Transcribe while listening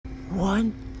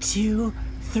1, 2,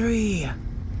 3.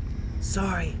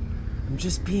 Sorry, I'm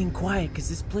just being quiet because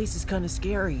this place is kind of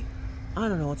scary. I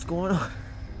don't know what's going on.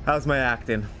 How's my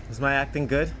acting? Is my acting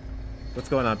good? What's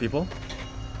going on, people?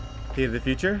 Key to the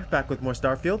future, back with more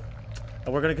Starfield.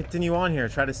 And we're gonna continue on here,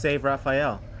 try to save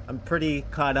Raphael. I'm pretty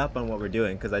caught up on what we're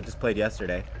doing because I just played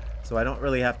yesterday. So I don't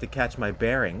really have to catch my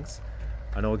bearings.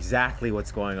 I know exactly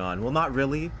what's going on. Well, not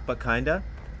really, but kinda.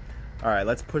 Alright,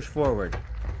 let's push forward.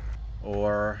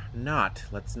 Or not.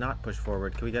 Let's not push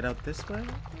forward. Can we get out this way?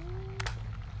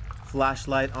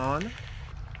 Flashlight on.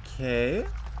 Okay.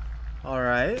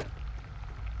 Alright.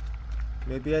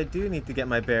 Maybe I do need to get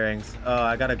my bearings. Oh,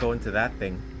 I gotta go into that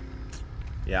thing.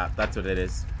 Yeah, that's what it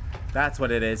is. That's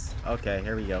what it is. Okay,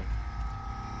 here we go.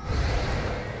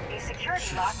 The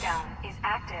security lockdown is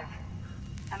active.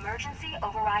 Emergency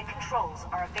override controls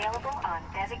are available on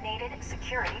designated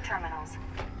security terminals.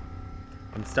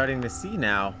 I'm starting to see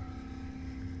now.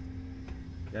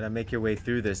 You gotta make your way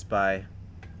through this by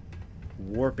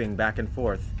warping back and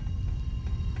forth.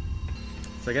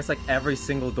 So I guess like every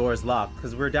single door is locked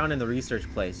because we're down in the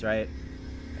research place, right?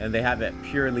 And they have it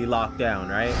purely locked down,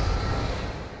 right?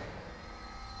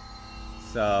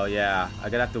 So yeah, I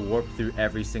gotta have to warp through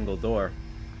every single door.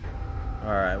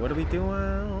 Alright, what are we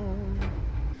doing?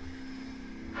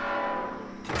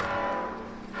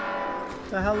 What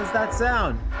the hell is that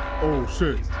sound? Oh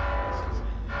shit.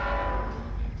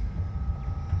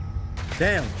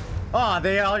 Damn. Oh,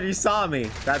 they already saw me.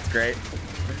 That's great.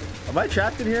 Am I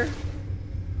trapped in here?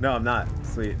 No, I'm not.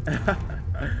 Sweet.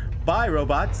 Bye,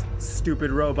 robots.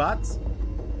 Stupid robots.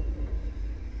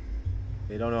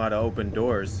 They don't know how to open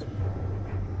doors.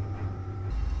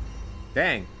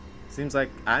 Dang. Seems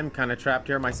like I'm kind of trapped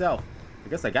here myself. I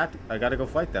guess I gotta go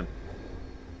fight them.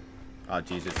 Oh,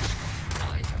 Jesus.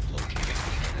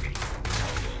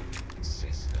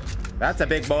 That's a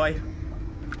big boy.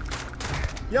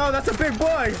 Yo, that's a big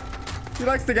boy. He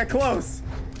likes to get close.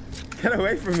 Get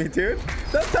away from me, dude.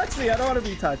 Don't touch me. I don't want to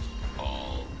be touched.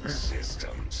 All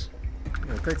systems.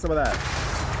 Here, take some of that.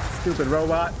 Stupid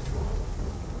robot.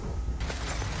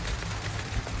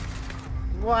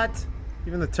 What?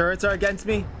 Even the turrets are against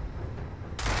me?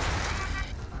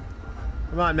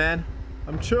 Come on, man.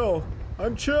 I'm chill.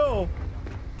 I'm chill.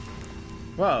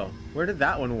 Whoa. Where did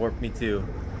that one warp me to?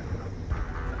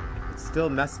 It's still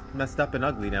messed up and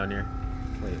ugly down here.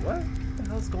 Wait, what the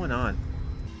hell's going on?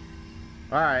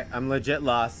 Alright, I'm legit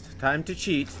lost. Time to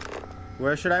cheat.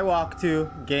 Where should I walk to,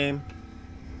 game?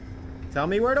 Tell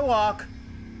me where to walk.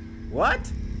 What?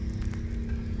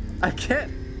 I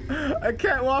can't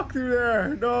walk through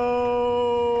there.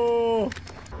 No.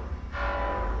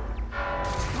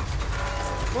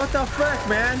 What the frick,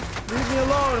 man? Leave me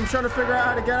alone. I'm trying to figure out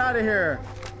how to get out of here.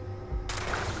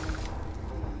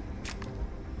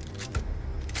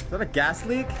 Is that a gas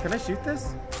leak? Can I shoot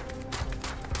this?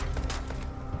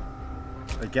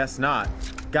 I guess not.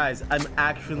 Guys, I'm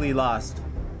actually lost.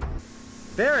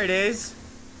 There it is.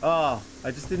 Oh,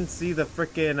 I just didn't see the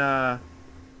frickin'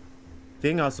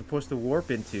 thing I was supposed to warp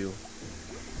into.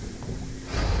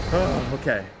 Oh,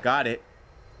 okay. Got it.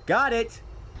 Got it.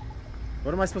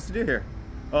 What am I supposed to do here?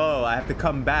 Oh, I have to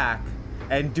come back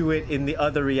and do it in the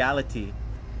other reality.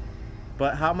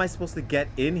 But how am I supposed to get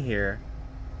in here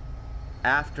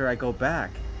after I go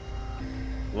back?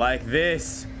 Like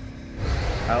this.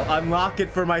 I'll unlock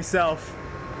it for myself.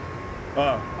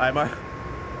 Oh, I'm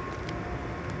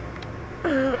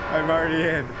already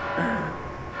in.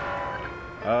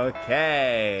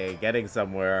 Okay, getting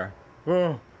somewhere.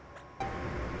 Oh.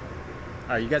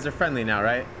 Alright, you guys are friendly now,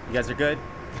 right? You guys are good?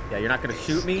 Yeah, you're not gonna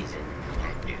shoot me?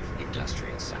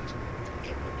 Industrial site.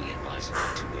 It would be advisable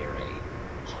to wear a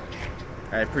hard hat.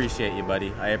 I appreciate you,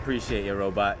 buddy. I appreciate you,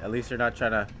 robot. At least you're not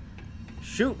trying to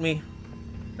shoot me.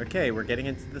 Okay, we're getting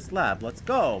into this lab. Let's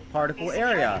go. Particle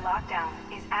area. Lockdown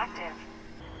is active.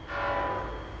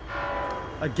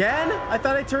 Again? I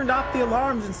thought I turned off the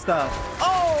alarms and stuff.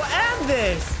 Oh, and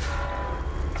this!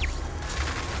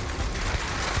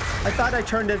 I thought I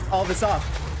turned all this off.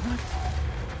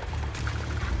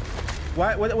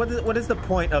 What is the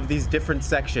point of these different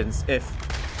sections if...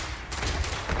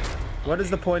 What is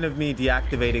the point of me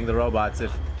deactivating the robots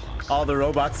if all the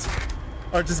robots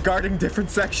are just guarding different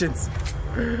sections?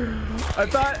 I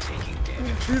thought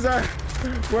these are...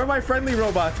 Where are my friendly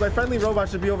robots? My friendly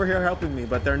robots should be over here helping me,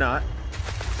 but they're not.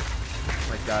 Oh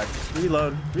my god.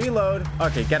 Reload. Reload.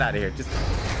 Okay, get out of here. Just...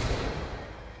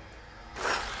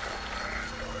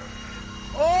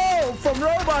 Oh! From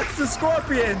robots to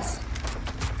scorpions!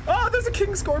 Oh, there's a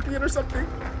king scorpion or something.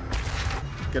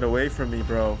 Get away from me,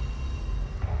 bro.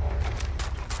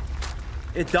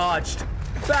 It dodged.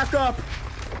 Back up.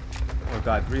 Oh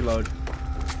god, reload.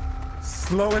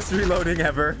 slowest reloading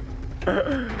ever.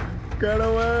 Get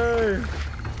away.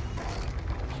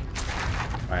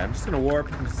 Alright, I'm just gonna warp.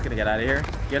 I'm just gonna get out of here.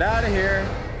 Get out of here.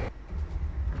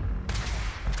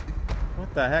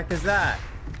 What the heck is that?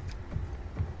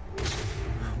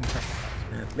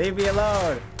 Leave me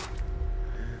alone.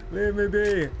 Leave me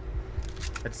be.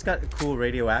 I just got a cool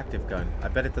radioactive gun. I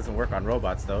bet it doesn't work on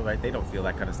robots though, right? They don't feel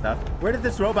that kind of stuff. Where did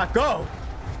this robot go?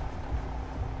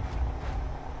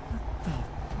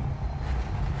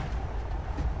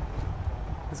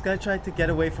 This guy tried to get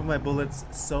away from my bullets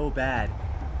so bad.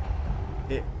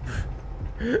 It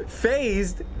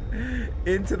phased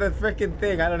into the freaking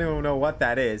thing. I don't even know what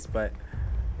that is, but...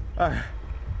 Alright,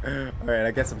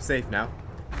 I guess I'm safe now.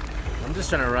 I'm just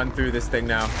trying to run through this thing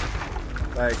now.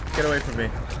 Like, get away from me.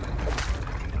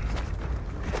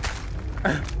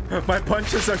 My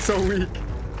punches are so weak.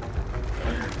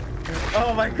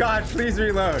 Oh my god, please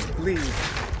reload. Please.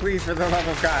 Please, for the love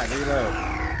of God, reload.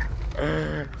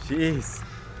 Jeez.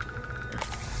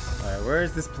 Alright, where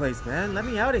is this place, man? Let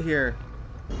me out of here.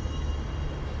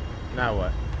 Now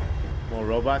what? More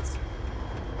robots?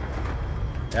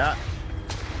 Yeah.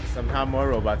 Somehow more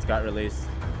robots got released.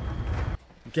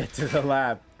 Get to the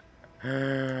lab.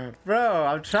 Bro,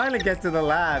 I'm trying to get to the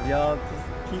lab, y'all.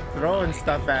 Just keep throwing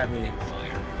stuff at me.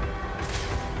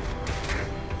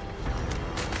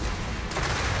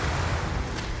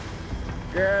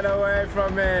 Get away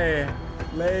from me.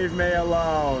 Leave me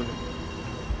alone.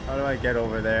 How do I get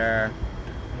over there?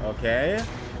 Okay.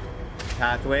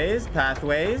 Pathways,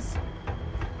 pathways.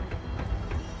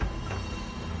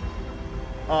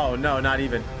 Oh, no, not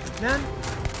even. Man.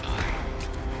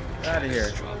 Get out of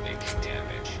here.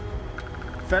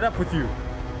 Fed up with you.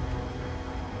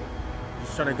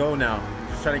 Just trying to go now.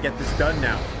 Just trying to get this done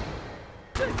now.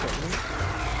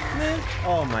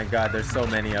 Oh my god, there's so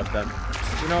many of them.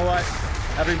 You know what?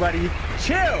 Everybody,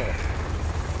 chill!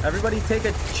 Everybody take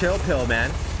a chill pill,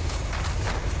 man.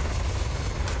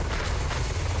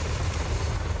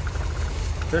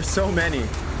 There's so many.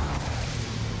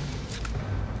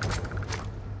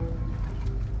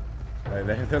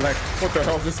 They're like, what the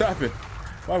hell just happened?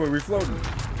 Why were we floating?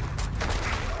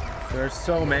 There's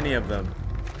so many of them.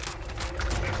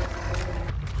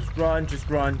 Just run, just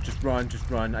run, just run, just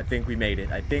run. I think we made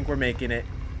it. I think we're making it.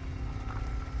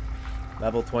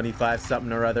 Level 25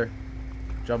 something or other.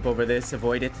 Jump over this,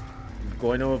 avoid it. I'm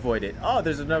going to avoid it. Oh,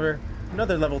 there's another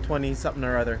level 20 something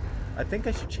or other. I think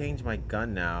I should change my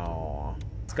gun now.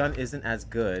 This gun isn't as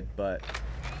good, but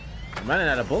I'm running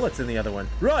out of bullets in the other one.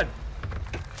 Run!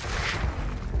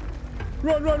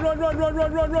 Run, run, run, run, run,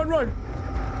 run, run, run,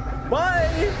 run!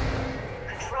 Bye!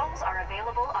 Controls are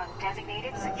available on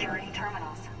designated security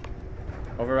terminals.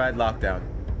 Override lockdown.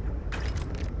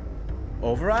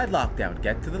 Override lockdown,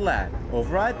 get to the lab.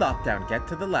 Override lockdown, get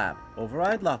to the lab.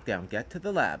 Override lockdown, get to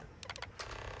the lab.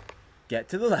 Get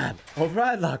to the lab.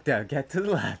 Override lockdown, get to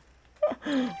the lab.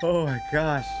 Oh my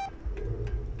gosh.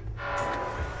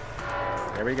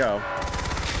 There we go.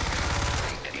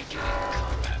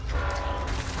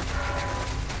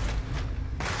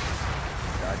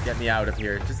 God, get me out of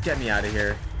here. Just get me out of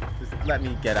here. Just let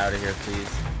me get out of here,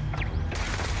 please.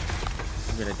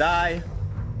 I'm gonna die.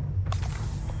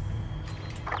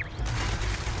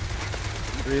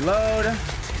 Reload.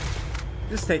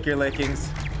 Just take your lickings.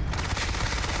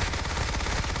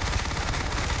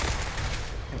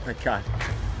 Oh my god.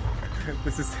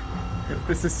 This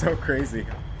is so crazy.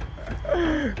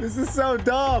 This is so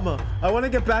dumb. I want to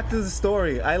get back to the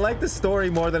story. I like the story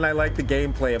more than I like the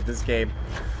gameplay of this game.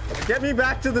 Get me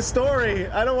back to the story.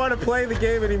 I don't want to play the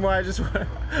game anymore. I just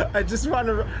want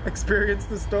to experience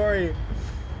the story.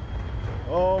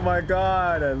 Oh my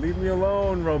god. Leave me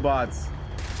alone, robots.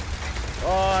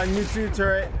 Oh, you too,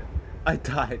 turret. I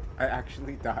died. I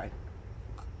actually died.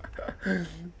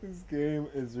 This game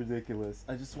is ridiculous.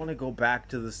 I just want to go back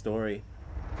to the story.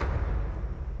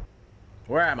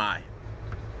 Where am I?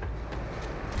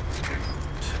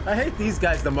 I hate these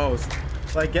guys the most.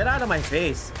 Like, get out of my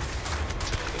face.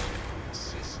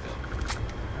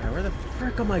 Alright, where the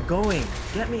frick am I going?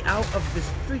 Get me out of this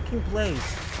freaking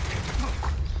place.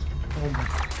 Oh my.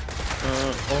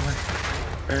 Oh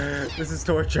my. This is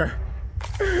torture.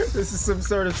 This is some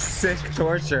sort of sick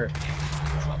torture.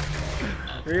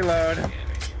 Reload.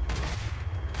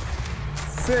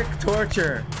 Sick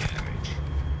torture.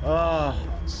 Oh,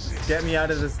 just get me out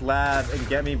of this lab and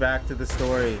get me back to the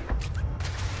story.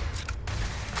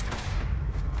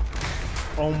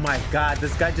 Oh my god,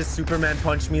 this guy just Superman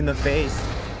punched me in the face.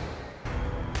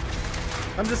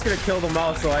 I'm just gonna kill them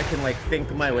all so I can like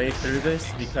think my way through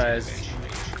this because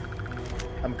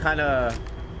I'm kind of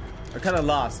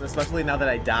lost, especially now that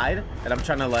I died and I'm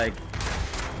trying to like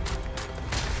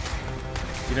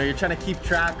You know, you're trying to keep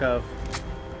track of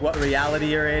what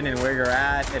reality you're in and where you're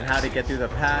at and how to get through the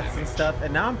paths and stuff.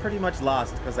 And now I'm pretty much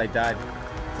lost because I died.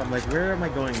 So I'm like, where am I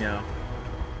going now?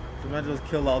 So I might as well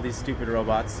kill all these stupid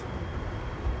robots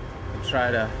and try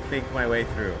to think my way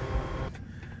through.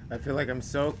 I feel like I'm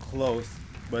so close,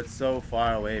 but so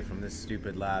far away from this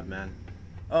stupid lab, man.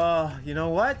 Oh, you know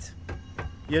what?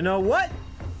 You know what?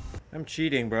 I'm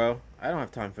cheating, bro. I don't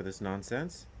have time for this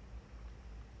nonsense.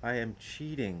 I am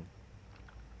cheating.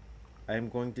 I am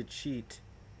going to cheat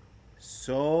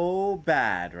so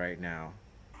bad right now.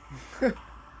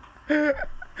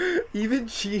 Even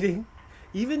cheating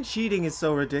is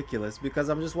so ridiculous because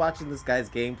I'm just watching this guy's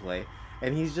gameplay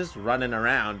and he's just running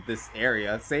around this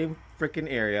area, same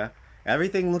freaking area.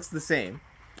 Everything looks the same.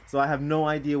 So I have no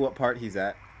idea what part he's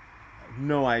at.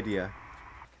 No idea.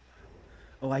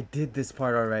 Oh, I did this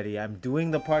part already. I'm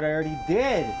doing the part I already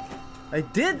did. I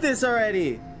did this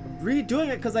already. I'm redoing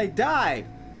it because I died.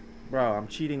 Bro, I'm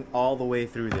cheating all the way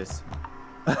through this.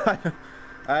 I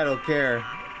don't care.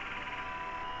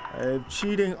 I'm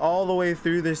cheating all the way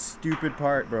through this stupid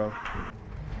part, bro.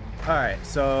 Alright,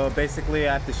 so basically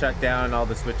I have to shut down all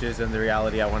the switches in the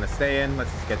reality I want to stay in.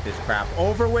 Let's just get this crap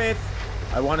over with.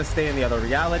 I want to stay in the other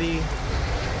reality.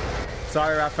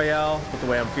 Sorry, Raphael, with the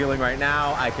way I'm feeling right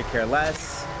now, I could care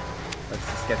less. Let's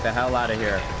just get the hell out of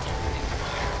here.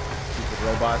 Stupid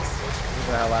robots. Get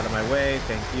the hell out of my way.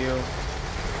 Thank you.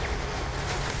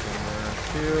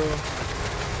 1, 2,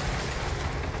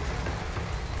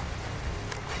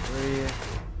 3.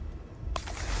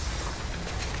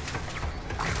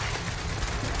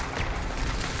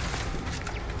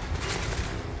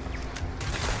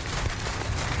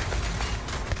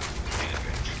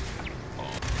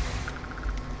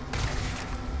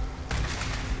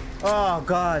 Oh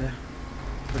god,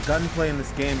 the gunplay in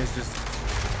this game is just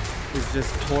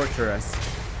torturous.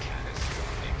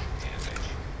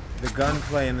 The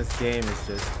gunplay in this game is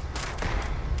just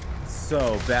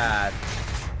so bad.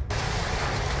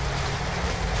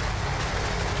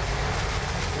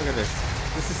 Look at this.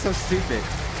 This is so stupid.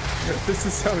 This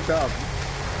is so dumb.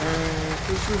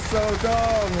 This is so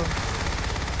dumb.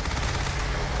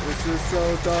 This is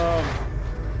so dumb.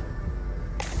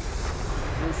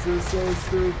 This is so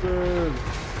stupid.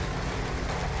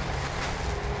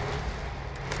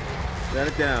 Shut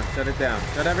it down. Shut it down.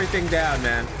 Shut everything down,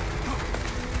 man.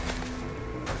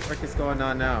 What the frick is going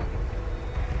on now?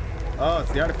 Oh,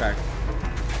 it's the artifact.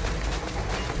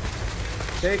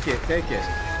 Take it. Take it.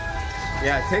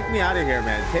 Yeah, take me out of here,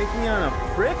 man. Take me on a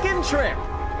frickin' trip.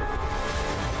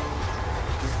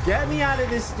 Just get me out of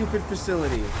this stupid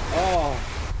facility. Oh.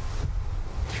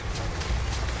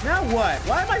 Now what?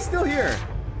 Why am I still here?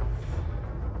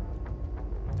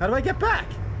 How do I get back?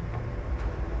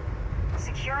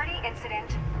 Security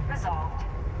incident resolved.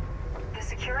 The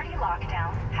security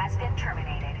lockdown has been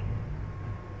terminated.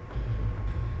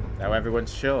 Now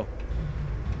everyone's chill.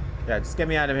 Yeah, just get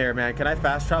me out of here, man. Can I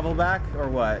fast travel back or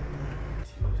what?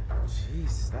 Dude,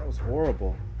 jeez, that was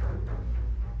horrible.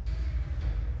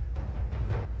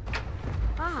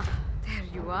 Ah, there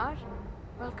you are.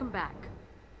 Welcome back.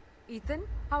 Ethan,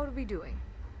 how are we doing?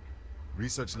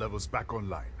 Research levels back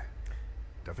online.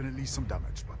 Definitely some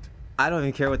damage, but I don't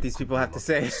even care what these people have to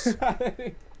say.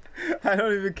 I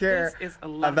don't even care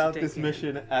about this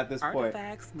mission at this point.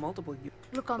 Multiple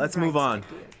Look on Let's the move bright on.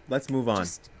 side, dear. Let's move on.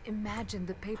 Just imagine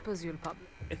the papers you'll publish.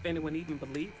 if anyone even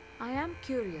believes. I am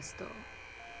curious though.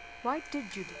 Why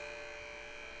did you do?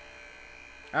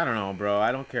 I don't know, bro.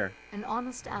 I don't care. An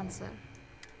honest answer.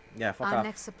 Yeah, fuck Our off.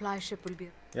 next supply ship will be.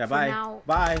 Yeah, For bye. now,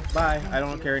 Bye. Bye. thank I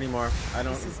don't you. care anymore. I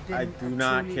don't. This has been I a do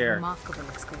not truly care. remarkable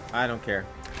experience. I don't care.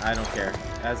 I don't care.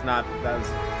 That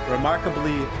was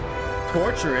remarkably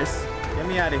torturous. Get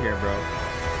me out of here, bro.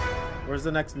 Where's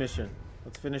the next mission?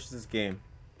 Let's finish this game.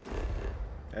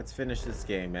 Let's finish this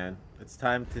game, man. It's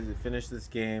time to finish this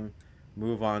game.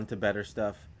 Move on to better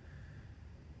stuff.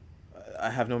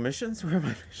 I have no missions? Where are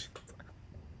my missions?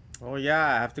 Oh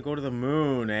yeah, I have to go to the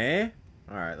moon, eh?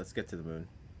 Alright, let's get to the moon.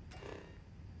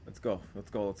 Let's go. Let's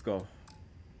go. Let's go.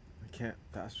 I can't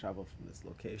fast travel from this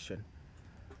location.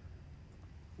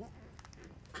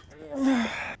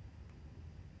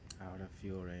 Out of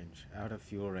fuel range. Out of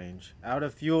fuel range. Out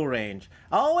of fuel range.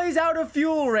 Always out of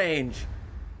fuel range.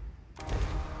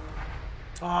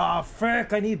 Oh,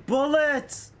 frick. I need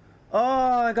bullets. Oh,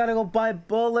 I gotta go buy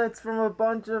bullets from a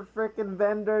bunch of frickin'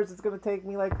 vendors. It's gonna take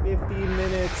me like 15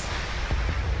 minutes.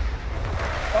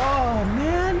 Oh,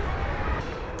 man.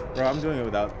 Bro, I'm doing it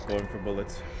without going for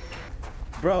bullets.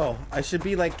 Bro, I should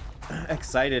be like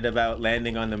excited about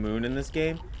landing on the moon in this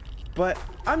game, but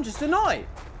I'm just annoyed.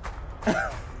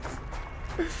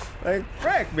 Like,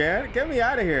 frick, man. Get me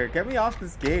out of here. Get me off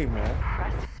this game, man.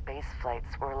 Press space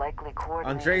flights were likely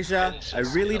coordinated. Andresia, I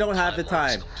really don't have the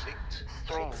time.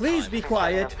 Strange. Please be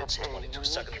quiet. Such a unique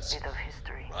bit of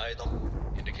history. Right.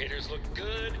 Indicators look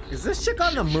good. Is this chick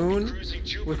on the moon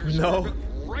with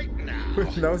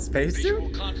no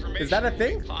spacesuit? Is that a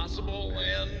thing? Possible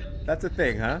and That's a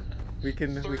thing, huh? We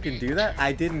can do that?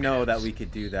 I didn't know that we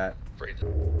could do that.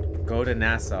 Go to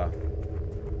NASA.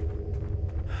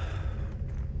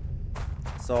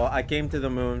 So I came to the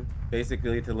moon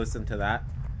basically to listen to that,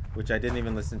 which I didn't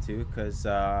even listen to because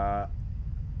I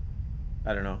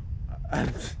don't know. I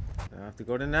have to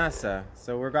go to NASA.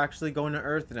 So we're actually going to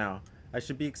Earth now. I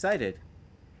should be excited.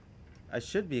 I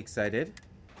should be excited.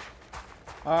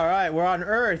 All right, we're on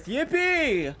Earth.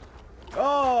 Yippee!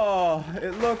 Oh,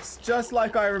 it looks just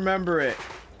like I remember it.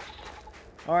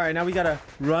 All right, now we gotta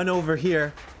run over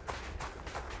here.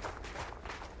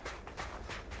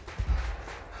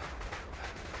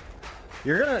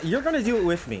 You're gonna do it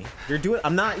with me.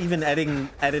 I'm not even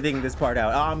editing this part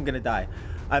out. Oh, I'm gonna die.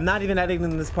 I'm not even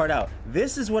editing this part out.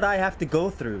 This is what I have to go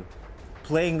through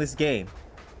playing this game.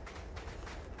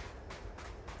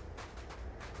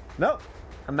 Nope,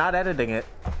 I'm not editing it.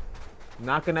 I'm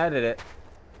not gonna edit it.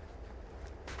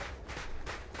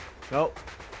 Nope.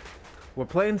 We're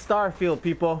playing Starfield,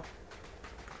 people.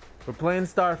 We're playing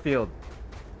Starfield.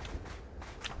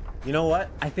 You know what?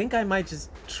 I think I might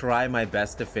just try my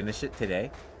best to finish it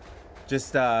today.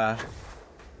 Just,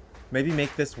 maybe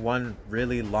make this one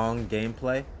really long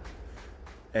gameplay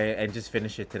and just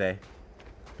finish it today.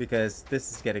 Because this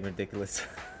is getting ridiculous.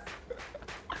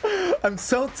 I'm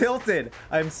so tilted.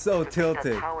 I'm so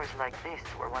tilted. Powers like this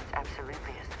were once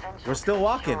absolutely essential. We're still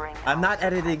walking. I'm not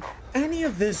editing any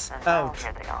of this out.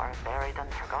 Here they are, buried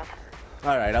and forgotten.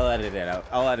 All right, I'll edit it out.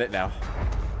 I'll edit now.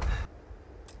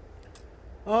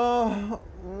 Oh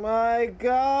my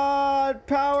God!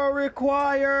 Power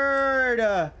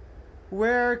required.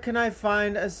 Where can I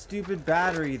find a stupid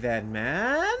battery then,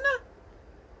 man?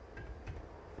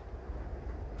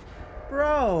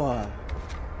 Bro.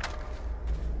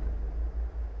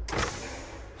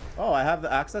 Oh, I have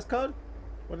the access code?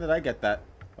 When did I get that?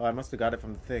 Oh, I must have got it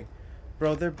from the thing.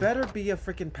 Bro, there better be a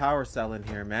freaking power cell in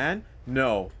here, man.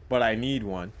 No, but I need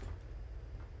one.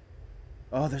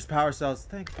 Oh, there's power cells.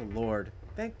 Thank the Lord.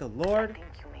 Thank the Lord.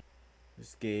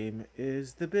 This game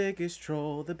is the biggest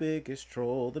troll, the biggest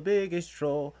troll, the biggest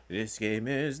troll. This game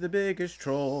is the biggest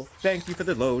troll. Thank you for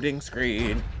the loading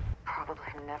screen. Probably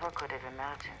never could have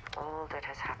imagined all that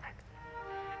has happened.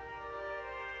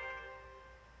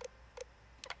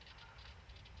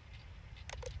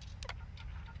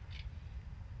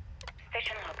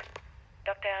 Station log.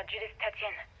 Dr. Judith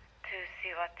Tatian, to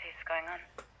see what is going on.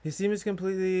 His team is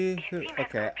completely...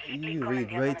 Okay, you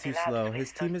read way too slow.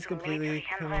 His team is completely...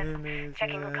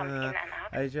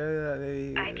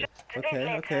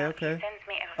 Okay.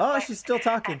 Oh, she's still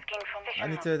talking. I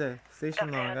need to the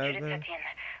station log.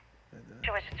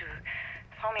 She was to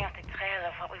throw me off the trail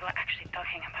of what we were actually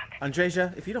talking about.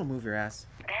 Andresia, if you don't move your ass.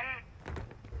 Then...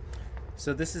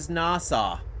 So this is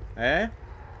NASA, eh?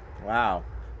 Wow.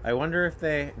 I wonder if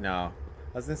they... No.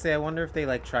 I was gonna say, I wonder if they,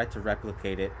 like, tried to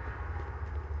replicate it.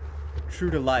 True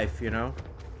to life, you know?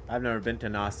 I've never been to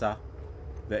NASA.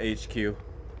 The HQ.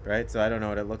 Right? So I don't know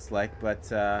what it looks like,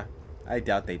 but, I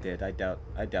doubt they did. I doubt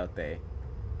they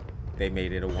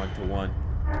made it a one-to-one.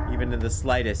 Even in the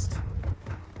slightest.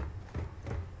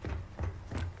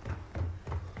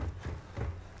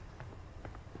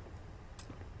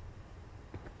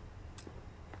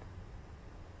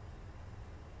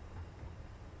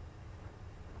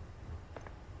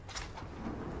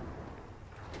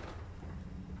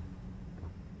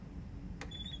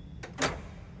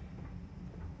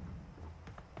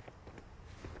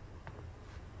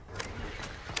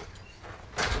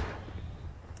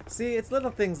 See, it's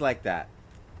little things like that.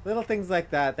 Little things like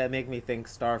that that make me think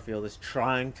Starfield is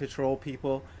trying to troll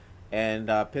people and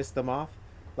piss them off.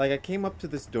 Like, I came up to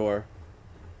this door.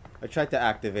 I tried to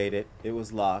activate it. It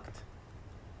was locked.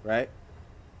 Right?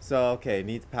 So, okay,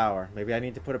 needs power. Maybe I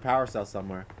need to put a power cell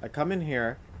somewhere. I come in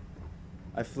here.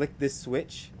 I flick this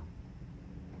switch.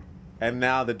 And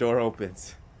now the door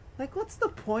opens. Like, what's the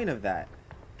point of that?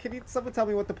 Can someone tell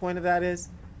me what the point of that is?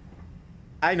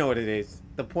 I know what it is.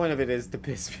 The point of it is to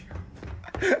piss me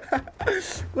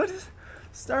off. What is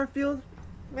Starfield?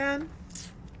 Man.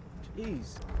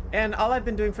 Jeez. And all I've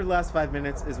been doing for the last 5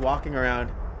 minutes is walking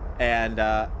around and,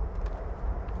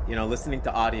 you know, listening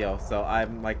to audio. So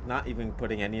I'm, like, not even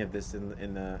putting any of this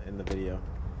in the video.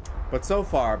 But so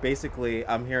far, basically,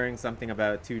 I'm hearing something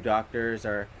about 2 doctors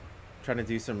are trying to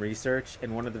do some research.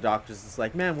 And one of the doctors is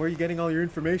like, man, where are you getting all your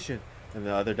information? And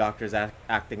the other doctor's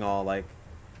acting all like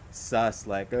sus,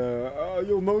 like,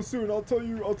 you'll know soon. I'll tell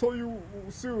you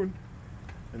soon.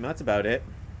 And that's about it.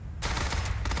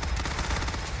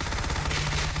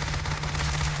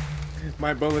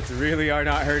 My bullets really are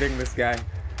not hurting this guy.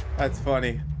 That's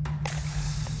funny.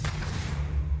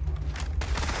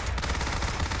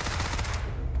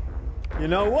 You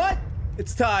know what?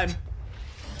 It's time.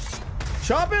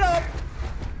 Chop it up.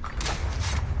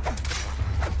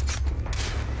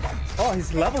 Oh,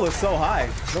 his level is so high.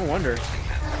 No wonder.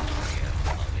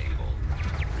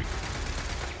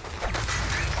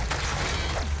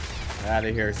 Out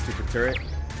of here, stupid turret.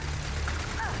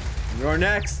 You're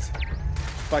next.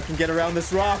 If I can get around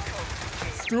this rock.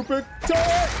 Stupid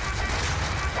turret!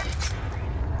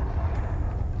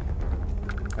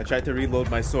 I tried to reload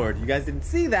my sword. You guys didn't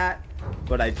see that,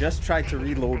 but I just tried to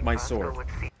reload my sword.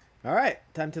 Alright,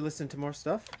 time to listen to more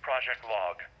stuff. Project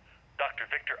Log. Dr.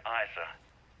 Victor Isa.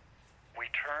 We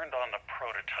turned on the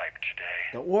prototype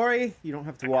today. Don't worry, you don't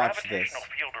have to watch this. The gravitational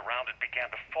field around it began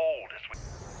to fold as we...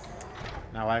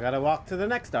 Now I gotta walk to the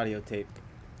next audio tape.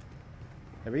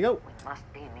 There we go.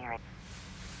 Must be near it.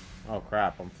 Oh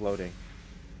crap, I'm floating.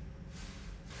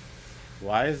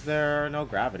 Why is there no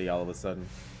gravity all of a sudden?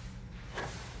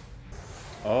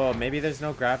 Oh, maybe there's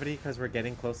no gravity because we're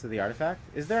getting close to the artifact?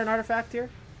 Is there an artifact here?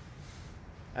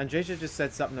 Andreja just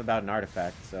said something about an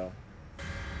artifact, so...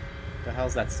 What the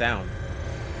hell's that sound?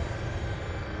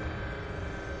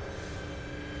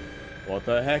 What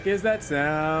the heck is that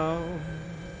sound?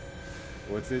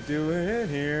 What's it doing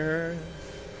here?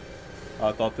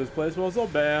 I thought this place was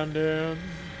abandoned.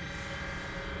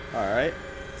 Alright.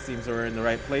 Seems we're in the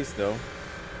right place, though.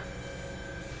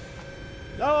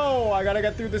 No! I gotta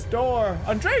get through this door!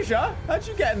 Andreja! How'd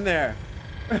you get in there?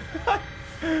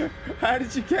 How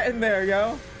did you get in there,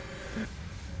 yo?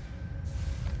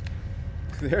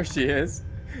 There she is.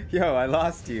 Yo, I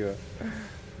lost you.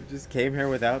 You just came here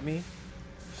without me?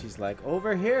 She's like,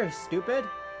 over here, stupid!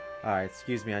 Alright,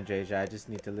 excuse me, Andreja. I just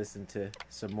need to listen to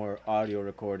some more audio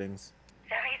recordings.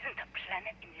 There isn't a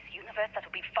planet in this universe that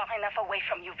will be far enough away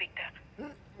from you, Victor.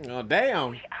 Oh,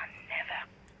 damn. We are never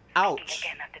Ouch. meeting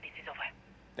again after this is over.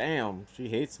 Damn, she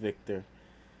hates Victor.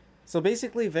 So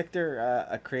basically,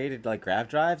 Victor created like grav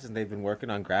drives, and they've been working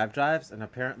on grav drives, and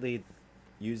apparently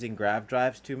using grav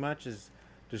drives too much is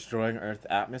destroying Earth's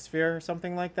atmosphere or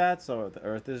something like that. So the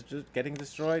Earth is just getting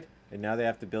destroyed, and now they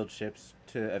have to build ships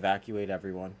to evacuate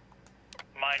everyone.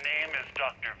 My name is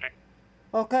Dr. Victor.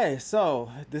 Okay,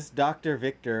 so this Dr.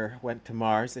 Victor went to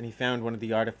Mars, and he found one of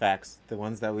the artifacts, the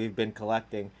ones that we've been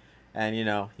collecting, and you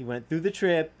know, he went through the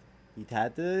trip. He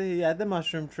had the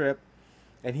mushroom trip,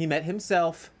 and he met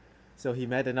himself. So he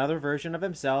met another version of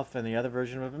himself, and the other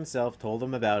version of himself told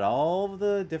him about all of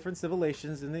the different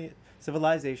civilizations in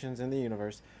the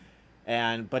universe.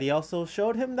 But he also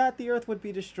showed him that the Earth would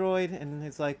be destroyed, and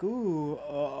it's like, ooh,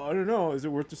 I don't know, is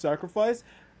it worth the sacrifice?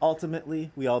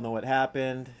 Ultimately, we all know what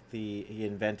happened. He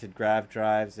invented grav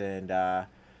drives and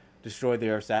destroyed the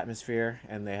Earth's atmosphere,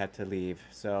 and they had to leave.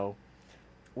 So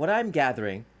what I'm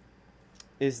gathering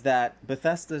is that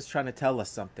Bethesda is trying to tell us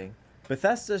something.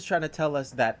 Bethesda is trying to tell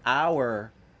us that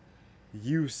our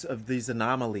use of these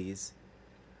anomalies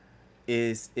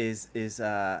is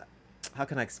how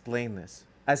can I explain this?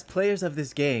 As players of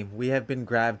this game, we have been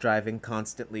grav driving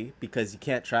constantly because you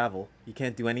can't travel. You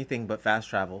can't do anything but fast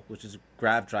travel, which is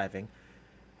grav driving.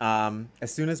 As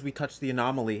soon as we touch the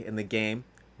anomaly in the game,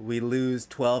 we lose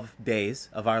 12 days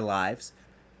of our lives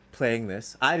playing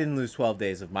this. I didn't lose 12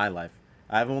 days of my life.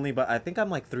 I think I'm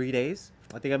like 3 days.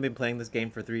 I think I've been playing this game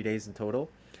for 3 days in total.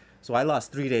 So I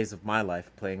lost 3 days of my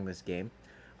life playing this game.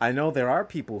 I know there are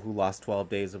people who lost 12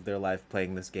 days of their life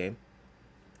playing this game.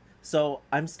 So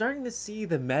I'm starting to see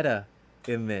the meta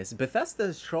in this. Bethesda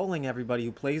is trolling everybody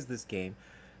who plays this game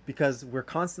because we're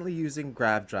constantly using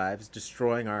grav drives,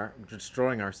 destroying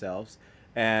ourselves.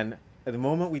 And at the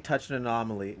moment we touch an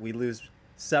anomaly, we lose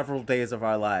several days of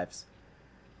our lives.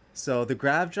 So the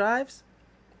grav drives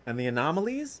and the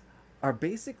anomalies are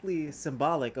basically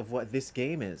symbolic of what this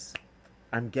game is.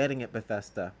 I'm getting it,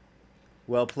 Bethesda.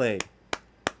 Well played.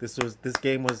 This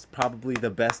game was probably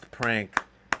the best prank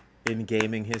in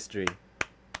gaming history.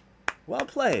 Well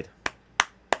played.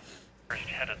 First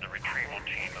headed the retrieval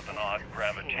team of an odd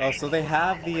gravitation. Oh, so they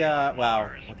have the wow.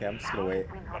 Okay, I'm just gonna wait.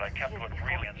 But I kept what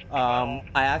really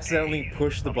I accidentally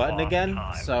pushed the button again,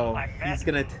 so he's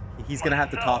gonna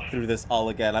have to talk through this all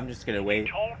again. I'm just gonna wait.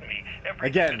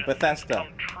 Again, Bethesda.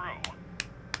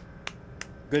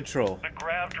 Good troll.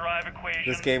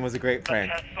 This game was a great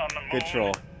prank. Good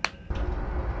troll.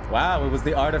 Wow, it was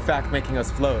the artifact making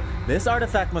us float. This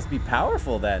artifact must be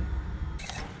powerful then.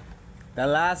 The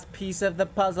last piece of the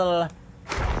puzzle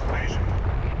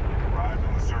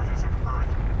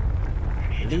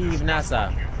Leave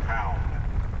NASA. You found.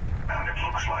 And it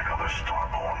looks like other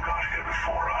Starborn got here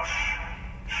before us.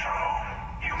 So,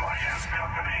 you might have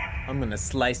company. I'm gonna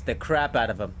slice the crap out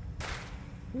of him.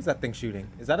 Who's that thing shooting?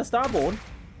 Is that a Starborn?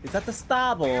 Is that the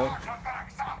Starborn?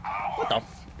 What the?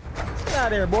 Get out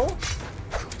of here, boy.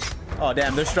 Oh,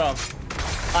 damn, they're strong.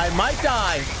 I might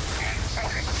die.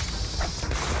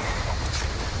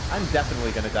 I'm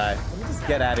definitely gonna die. Let me just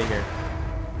get out of here.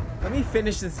 Let me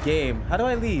finish this game. How do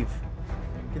I leave?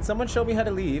 Can someone show me how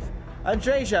to leave?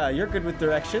 Andreja, you're good with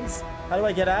directions. How do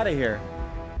I get out of here?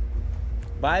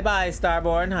 Bye-bye,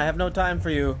 Starborn. I have no time for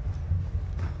you.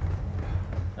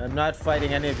 I'm not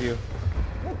fighting any of you.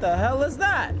 What the hell is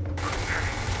that?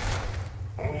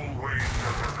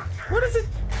 What is it?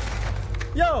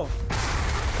 Yo!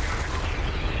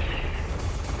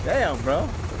 Damn, bro.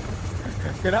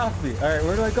 Get off me. Alright,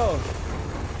 where do I go?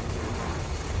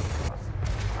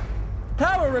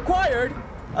 Power required!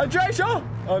 Andreja!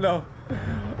 Oh no.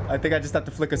 I think I just have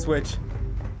to flick a switch.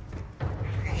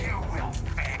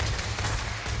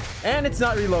 And it's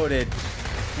not reloaded.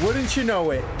 Wouldn't you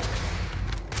know it?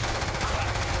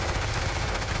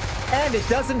 And it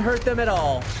doesn't hurt them at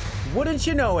all. Wouldn't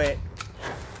you know it?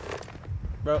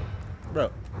 Bro.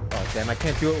 Oh damn, I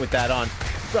can't do it with that on.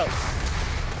 Bro.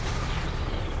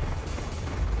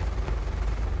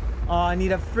 Oh, I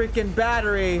need a freaking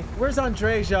battery. Where's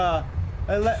Andreja?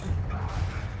 I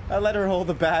let her hold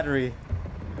the battery.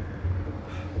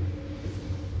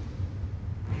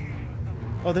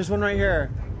 Oh, there's one right here.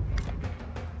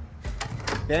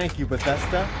 Thank you,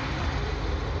 Bethesda.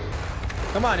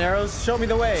 Come on, arrows. Show me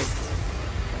the way.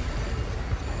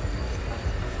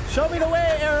 Show me the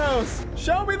way, arrows.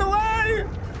 Show me the way.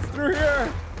 It's through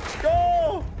here.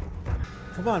 Go.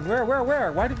 Come on, where?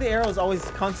 Why do the arrows always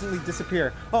constantly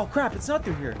disappear? Oh, crap, it's not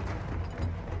through here.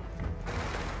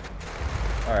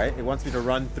 All right, it wants me to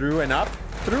run through and up.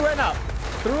 Through and up.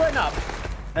 Through and up.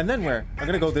 And then where? I'm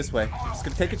gonna go this way. I'm just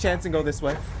gonna take a chance and go this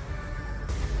way.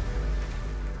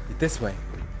 This way.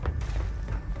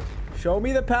 Show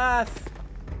me the path.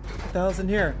 What the hell's in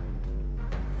here?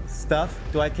 Stuff?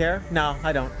 Do I care? No,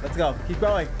 I don't. Let's go. Keep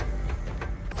going.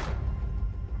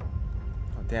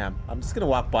 Oh, damn. I'm just gonna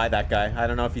walk by that guy. I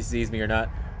don't know if he sees me or not.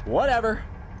 Whatever.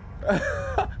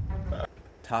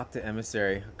 Talk to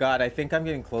emissary. God, I think I'm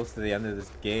getting close to the end of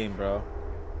this game, bro.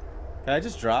 Can I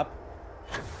just drop?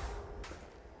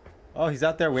 Oh, he's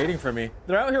out there waiting for me.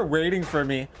 They're out here waiting for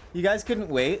me. You guys couldn't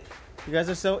wait? You guys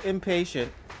are so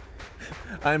impatient.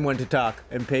 I'm one to talk.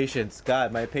 Impatience.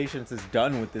 God, my patience is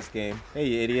done with this game. Hey,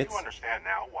 you idiots. Do you understand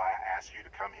now why I asked you to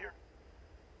come here?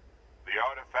 The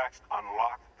artifacts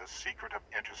unlock the secret of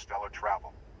interstellar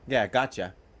travel. Yeah,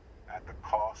 gotcha. At the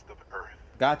cost of Earth.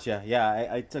 Gotcha. Yeah,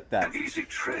 I took that. An easy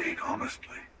trade,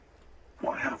 honestly.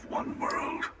 Why have one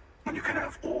world when you can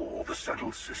have all the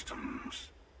settled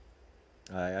systems?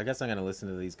 I guess I'm gonna listen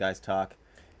to these guys talk.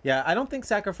 Yeah, I don't think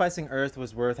sacrificing Earth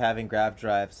was worth having grav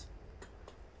drives.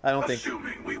 I don't think.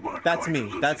 Assuming we weren't That's going to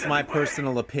me. lose That's it my anyway.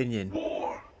 personal opinion.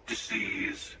 War,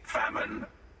 disease, famine,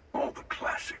 all the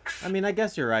classics. I mean, I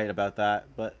guess you're right about that,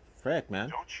 but frick,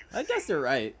 man. I guess you're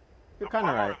right. You're kind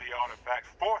of right. The artifact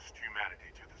forced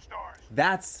humanity to the stars.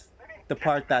 That's the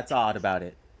part that's odd about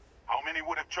it. How many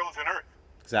would have chosen Earth?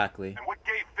 Exactly. And what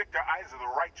gave Victor Isa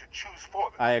the right to choose for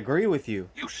them? I agree with you.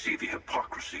 You see the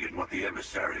hypocrisy in what the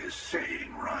emissary is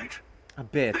saying, right? A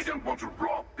bit. They don't want to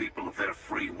rob people of their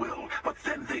free will, but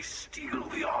then they steal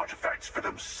the artifacts for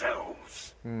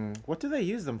themselves. What do they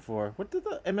use them for? What did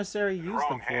the emissary use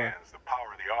them for? Hands, the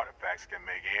power of the artifacts can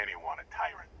make anyone a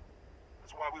tyrant.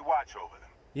 That's why we watch over them.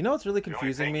 You know what's really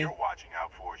confusing me? The only thing you're watching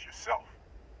out for is yourself.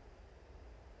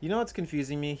 You know what's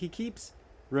confusing me? He keeps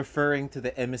referring to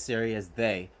the emissary as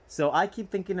they. So I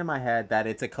keep thinking in my head that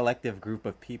it's a collective group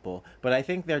of people, but I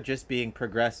think they're just being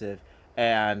progressive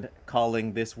and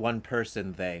calling this one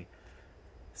person they.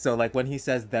 So like when he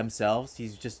says themselves,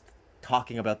 he's just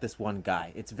talking about this one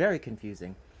guy. It's very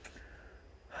confusing.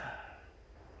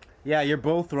 Yeah, you're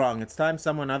both wrong. It's time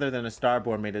someone other than a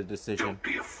Starborn made a decision. Don't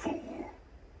be a fool.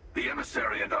 The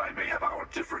emissary and I may have our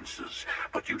differences,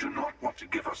 but you do not want to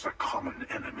give us a common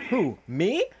enemy. Who?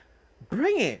 Me?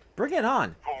 Bring it. Bring it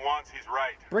on. For once, he's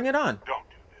right. Bring it on. Don't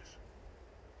do this.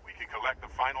 We can collect the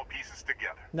final pieces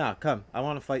together. Nah, come. I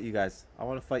want to fight you guys. I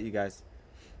want to fight you guys.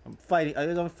 I'm fighting. I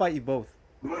want to fight you both.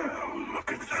 Well,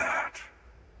 look at that.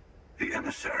 The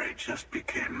emissary just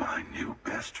became my new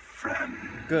best friend.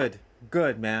 Good.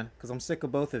 Good, man. Because I'm sick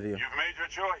of both of you. You've made your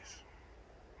choice.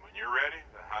 When you're ready,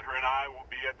 the hunter and I will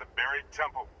be at the buried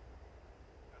temple.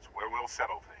 That's where we'll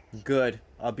settle things. Good.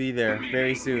 I'll be there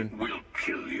very soon. We'll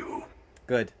kill you.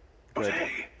 Good. But Good.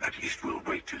 hey, at least we'll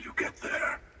wait till you get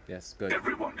there. Yes, good.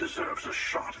 Everyone deserves a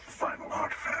shot at the final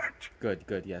artifact. Good,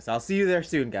 good, yes. I'll see you there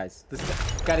soon, guys.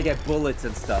 Gotta get bullets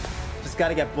and stuff. Just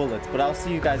gotta get bullets, but I'll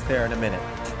see you guys there in a minute.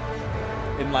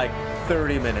 In like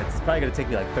 30 minutes. It's probably gonna take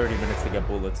me like 30 minutes to get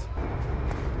bullets.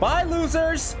 Bye,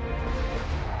 losers!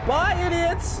 Bye,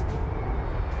 idiots!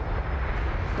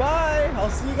 Bye! I'll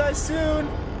see you guys soon!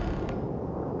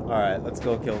 Alright, let's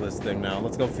go kill this thing now.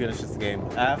 Let's go finish this game.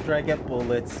 After I get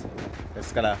bullets, I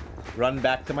just gotta run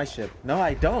back to my ship. No,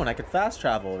 I don't. I can fast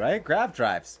travel, right? Grav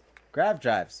drives. Grav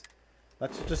drives.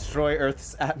 Let's destroy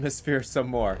Earth's atmosphere some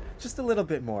more. Just a little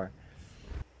bit more.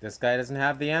 This guy doesn't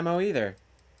have the ammo either.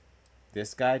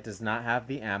 This guy does not have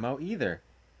the ammo either.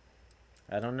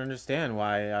 I don't understand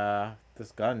why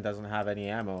this gun doesn't have any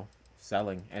ammo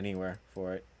selling anywhere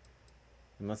for it.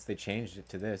 Unless they changed it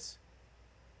to this.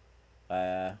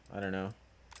 I don't know.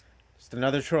 Just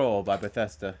another troll by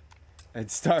Bethesda and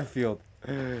Starfield.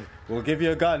 We'll give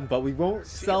you a gun, but we won't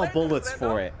sell bullets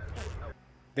for it.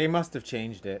 They must have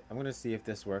changed it. I'm gonna see if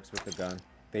this works with the gun.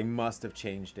 They must have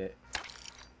changed it.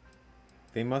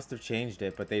 They must have changed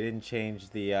it, but they didn't change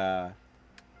the,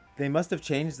 They must have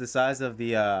changed the size of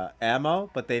the, ammo,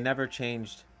 but they never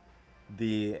changed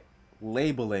the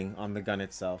labeling on the gun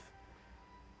itself.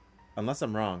 Unless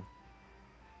I'm wrong.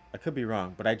 I could be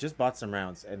wrong, but I just bought some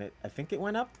rounds, and I think it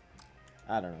went up?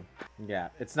 I don't know. Yeah,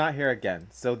 it's not here again.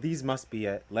 So these must be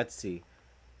it. Let's see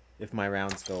if my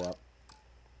rounds go up.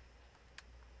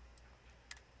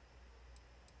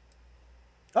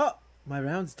 Oh! My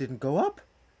rounds didn't go up?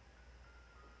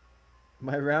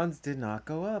 My rounds did not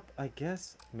go up, I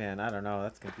guess. Man, I don't know.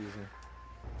 That's confusing.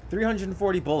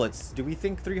 340 bullets. Do we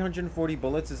think 340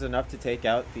 bullets is enough to take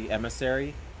out the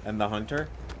emissary and the hunter?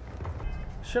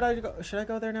 Should I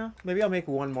go there now? Maybe I'll make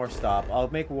one more stop. I'll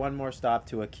make one more stop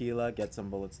to Aquila, get some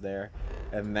bullets there,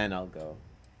 and then I'll go.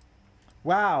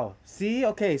 Wow. See?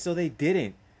 Okay, so they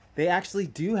didn't. They actually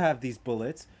do have these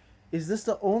bullets. Is this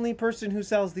the only person who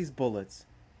sells these bullets?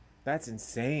 That's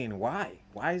insane. Why?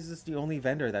 Why is this the only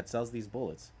vendor that sells these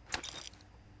bullets?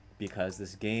 Because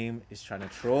this game is trying to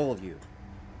troll you.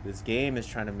 This game is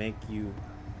trying to make you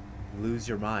lose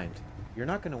your mind. You're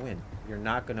not going to win. You're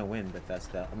not going to win,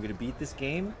 Bethesda. I'm going to beat this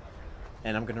game,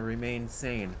 and I'm going to remain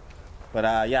sane.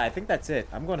 But, yeah, I think that's it.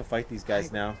 I'm going to fight these guys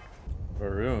now.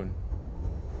 Varun.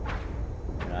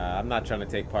 I'm not trying to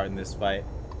take part in this fight.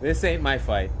 This ain't my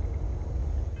fight.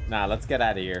 Nah, let's get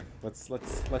out of here.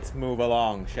 Let's move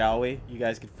along, shall we? You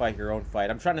guys can fight your own fight.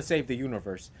 I'm trying to save the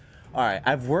universe. Alright,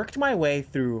 I've worked my way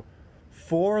through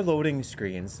 4 loading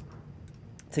screens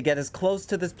to get as close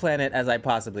to this planet as I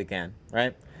possibly can,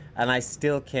 right? And I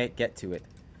still can't get to it.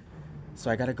 So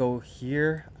I gotta go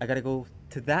here. I gotta go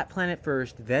to that planet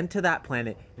first, then to that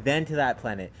planet, then to that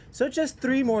planet. So just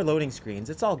 3 more loading screens.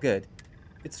 It's all good.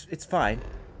 It's fine.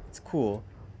 It's cool.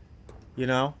 You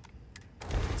know?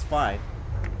 It's fine.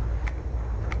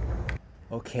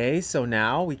 Okay, so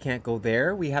now we can't go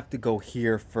there. We have to go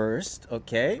here first,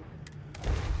 okay?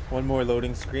 1 more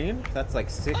loading screen. That's like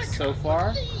 6 so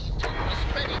far.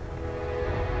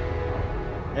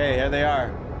 Hey, here they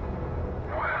are.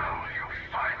 Well, you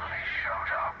finally showed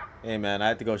up. Hey man, I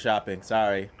had to go shopping.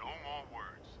 Sorry. No more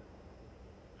words.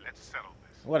 Let's settle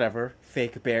this. Whatever,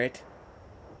 fake Barrett.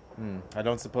 I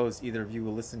don't suppose either of you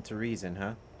will listen to reason,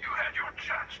 huh? You had your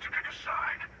chance to pick a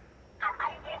side. Don't go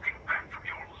walking back from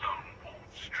your lone wolf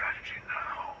strategy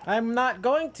now. I'm not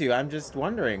going to. I'm just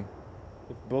wondering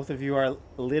if both of you are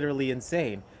literally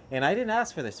insane. And I didn't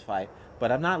ask for this fight,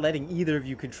 but I'm not letting either of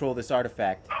you control this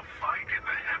artifact. A fight in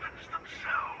the heavens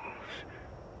themselves.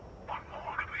 What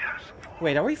more could we ask for?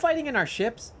 Wait, are we fighting in our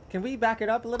ships? Can we back it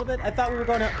up a little bit? I thought we were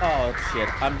going to... Oh, shit.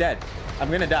 I'm dead.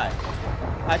 I'm gonna die.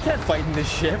 I can't fight in this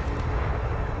ship.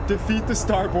 Defeat the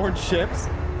starborn ships.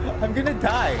 I'm gonna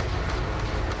die.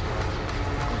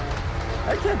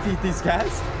 I can't beat these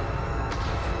guys.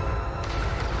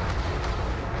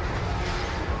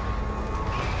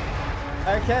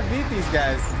 I can't beat these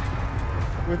guys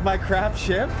with my crap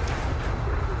ship.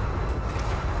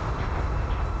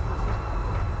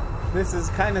 This is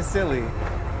kind of silly.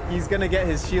 He's gonna get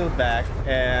his shield back,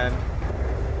 and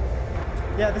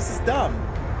yeah, this is dumb.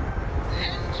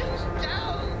 Engines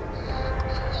down.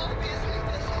 Obviously,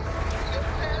 this is your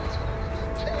plans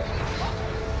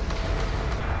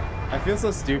for I feel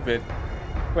so stupid.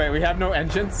 Wait, we have no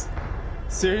engines?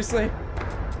 Seriously?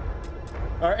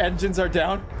 Our engines are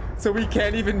down, so we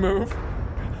can't even move?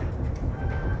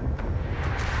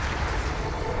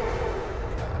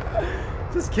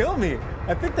 Just kill me.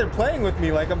 I think they're playing with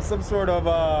me like I'm some sort of,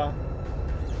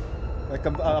 like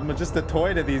I'm just a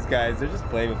toy to these guys. They're just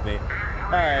playing with me.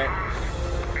 Alright.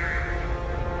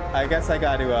 I guess I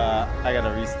gotta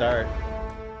restart.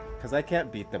 Because I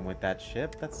can't beat them with that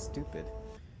ship. That's stupid.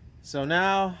 So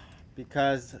now,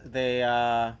 because they,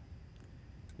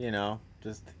 you know,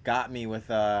 just got me with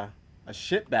a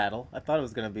ship battle. I thought it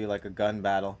was going to be like a gun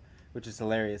battle, which is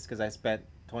hilarious because I spent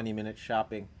 20 minutes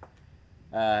shopping.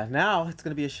 Now it's going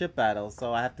to be a ship battle,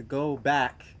 so I have to go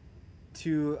back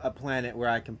to a planet where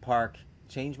I can park,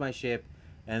 change my ship,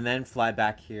 and then fly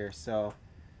back here. So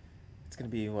it's going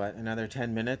to be, what, another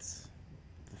 10 minutes?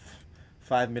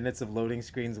 5 minutes of loading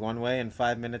screens one way and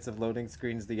 5 minutes of loading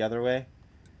screens the other way.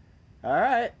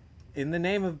 Alright, in the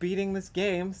name of beating this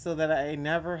game so that I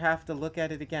never have to look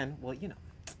at it again. Well, you know,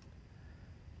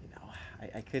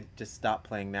 I could just stop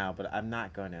playing now, but I'm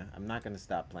not gonna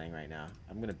stop playing right now.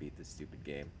 I'm gonna beat this stupid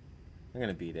game. I'm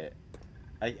gonna beat it.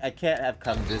 I can't have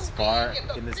come this far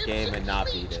in this game and not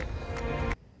beat it.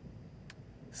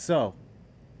 So,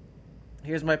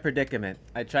 here's my predicament.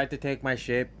 I tried to take my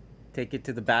ship, take it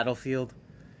to the battlefield.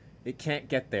 It can't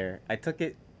get there. I took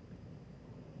it.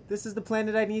 This is the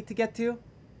planet I need to get to.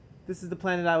 This is the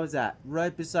planet I was at.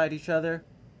 Right beside each other.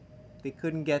 They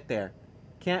couldn't get there.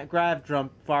 Can't grav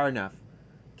jump far enough.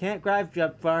 Can't grav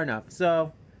jump far enough.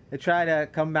 So, I try to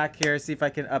come back here, see if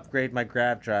I can upgrade my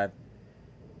grav drive.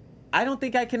 I don't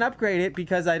think I can upgrade it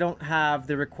because I don't have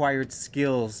the required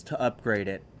skills to upgrade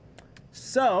it.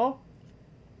 So,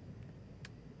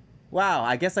 wow,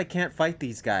 I guess I can't fight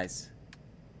these guys.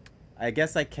 I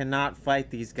guess I cannot fight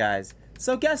these guys.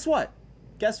 So guess what?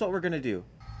 Guess what we're gonna do?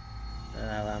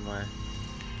 Am I?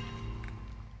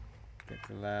 Get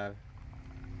to lab.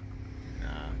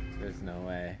 Nah, there's no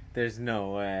way. There's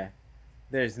no way.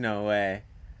 There's no way.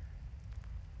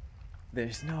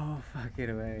 There's no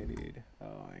fucking way, dude.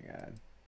 Oh my god.